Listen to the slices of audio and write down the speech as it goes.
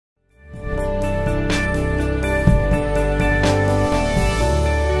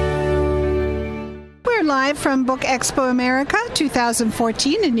live from Book Expo America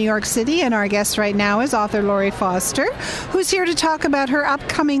 2014 in New York City, and our guest right now is author Laurie Foster, who's here to talk about her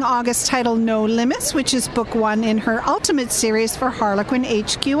upcoming August title, No Limits, which is book one in her Ultimate series for Harlequin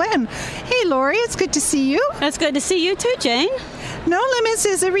HQN. Hey, Laurie, it's good to see you. It's good to see you too, Jane. No Limits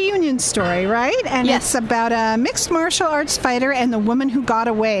is a reunion story, right? And yes. It's about a mixed martial arts fighter and the woman who got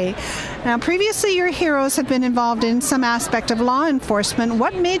away. Now, previously your heroes had been involved in some aspect of law enforcement.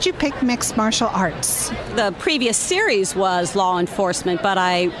 What made you pick mixed martial arts? The previous series was law enforcement, but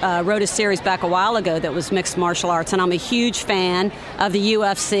I wrote a series back a while ago that was mixed martial arts, and I'm a huge fan of the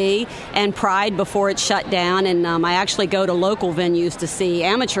UFC and Pride before it shut down, and I actually go to local venues to see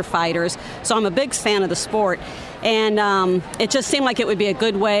amateur fighters, so I'm a big fan of the sport. And it just seemed like it would be a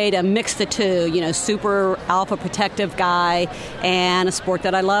good way to mix the two, you know, super alpha protective guy and a sport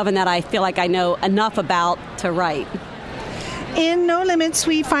that I love and that I feel like I know enough about to write. In No Limits,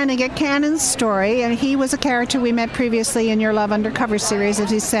 we finally get Cannon's story, and he was a character we met previously in your Love Undercover series,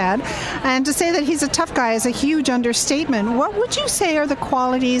 as you said. And to say that he's a tough guy is a huge understatement. What would you say are the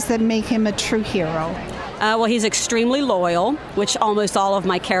qualities that make him a true hero? Well, he's extremely loyal, which almost all of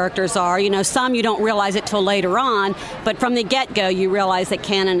my characters are. You know, some you don't realize it till later on, but from the get-go you realize that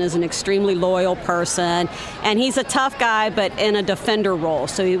Cannon is an extremely loyal person, and he's a tough guy, but in a defender role.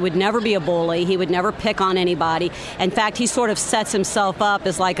 So he would never be a bully. He would never pick on anybody. In fact, he sort of sets himself up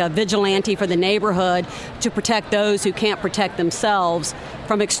as like a vigilante for the neighborhood to protect those who can't protect themselves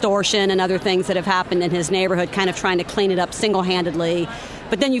from extortion and other things that have happened in his neighborhood, kind of trying to clean it up single-handedly.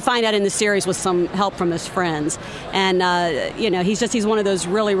 But then you find out in the series with some help from his friends. And, you know, he's one of those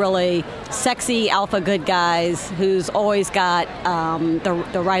really, really sexy alpha good guys who's always got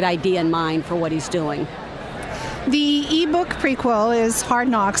the right idea in mind for what he's doing. The ebook prequel is Hard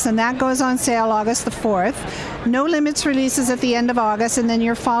Knocks, and that goes on sale August the 4th. No Limits releases at the end of August, and then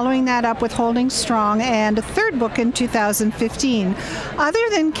you're following that up with Holding Strong and a third book in 2015. Other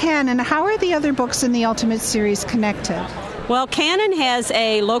than Cannon, how are the other books in the Ultimate series connected? Well, Cannon has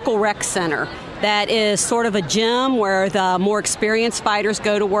a local rec center that is sort of a gym where the more experienced fighters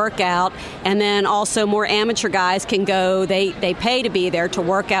go to work out, and then also more amateur guys can go. They pay to be there to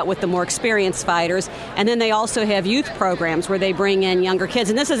work out with the more experienced fighters, and then they also have youth programs where they bring in younger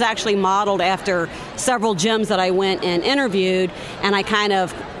kids. And this is actually modeled after several gyms that I went and interviewed, and I kind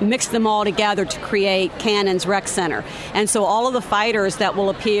of mixed them all together to create Cannon's Rec Center. And so all of the fighters that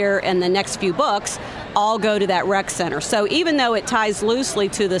will appear in the next few books all go to that rec center. So even though it ties loosely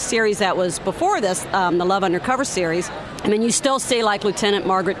to the series that was before this, the Love Undercover series, I mean, you still see like Lieutenant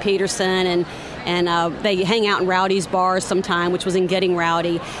Margaret Peterson and they hang out in Rowdy's bars sometime, which was in Getting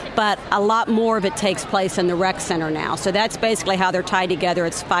Rowdy, but a lot more of it takes place in the rec center now. So that's basically how they're tied together.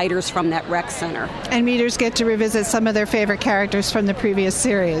 It's fighters from that rec center. And readers get to revisit some of their favorite characters from the previous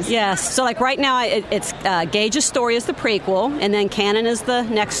series. Yes. So like right now, it's Gage's story is the prequel, and then Cannon is the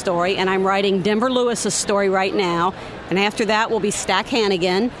next story, and I'm writing Denver Lewis's story right now, and after that will be Stack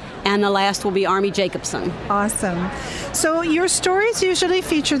Hannigan, and the last will be Army Jacobson. Awesome. So your stories usually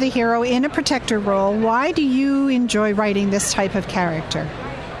feature the hero in a protector role. Why do you enjoy writing this type of character?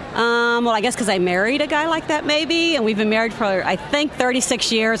 Well, I guess because I married a guy like that, maybe, and we've been married for, I think,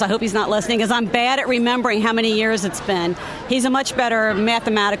 36 years. I hope he's not listening, because I'm bad at remembering how many years it's been. He's a much better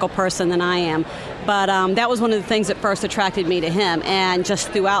mathematical person than I am. But that was one of the things that first attracted me to him, and just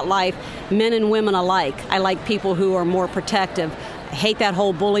throughout life, men and women alike. I like people who are more protective. I hate that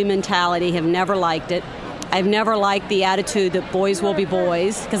whole bully mentality, have never liked it. I've never liked the attitude that boys will be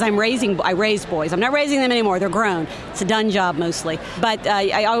boys, because I raised boys. I'm not raising them anymore. They're grown. It's a done job mostly. But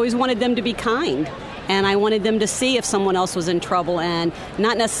I always wanted them to be kind, and I wanted them to see if someone else was in trouble and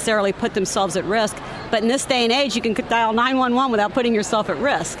not necessarily put themselves at risk. But in this day and age, you can dial 911 without putting yourself at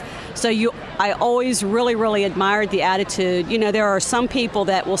risk. So I always really, really admired the attitude. You know, there are some people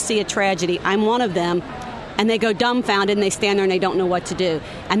that will see a tragedy. I'm one of them. And they go dumbfounded, and they stand there and they don't know what to do.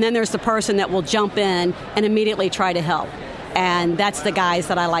 And then there's the person that will jump in and immediately try to help. And that's the guys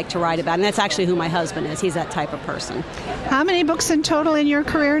that I like to write about. And that's actually who my husband is. He's that type of person. How many books in total in your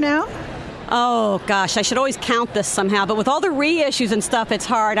career now? Oh, gosh, I should always count this somehow. But with all the reissues and stuff, it's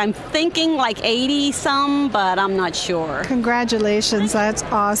hard. I'm thinking like 80-some, but I'm not sure. Congratulations. That's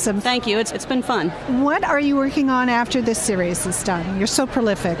awesome. Thank you. It's been fun. What are you working on after this series is done? You're so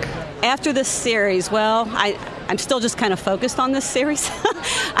prolific. After this series, well, I'm still just kind of focused on this series.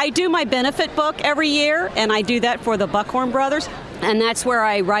 I do my benefit book every year, and I do that for the Buckhorn Brothers. And that's where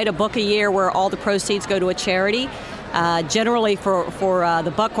I write a book a year where all the proceeds go to a charity. Generally for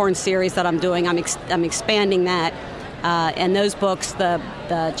the Buckhorn series that I'm doing, I'm expanding that. And those books,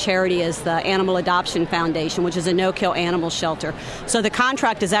 the charity is the Animal Adoption Foundation, which is a no-kill animal shelter. So the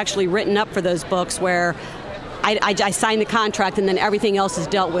contract is actually written up for those books where I sign the contract, and then everything else is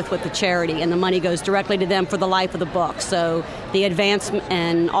dealt with the charity, and the money goes directly to them for the life of the book. So the advance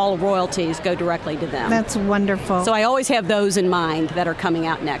and all royalties go directly to them. That's wonderful. So I always have those in mind that are coming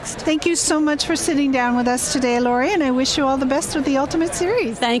out next. Thank you so much for sitting down with us today, Lori, and I wish you all the best with the Ultimate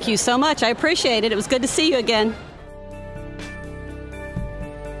series. Thank you so much. I appreciate it. It was good to see you again.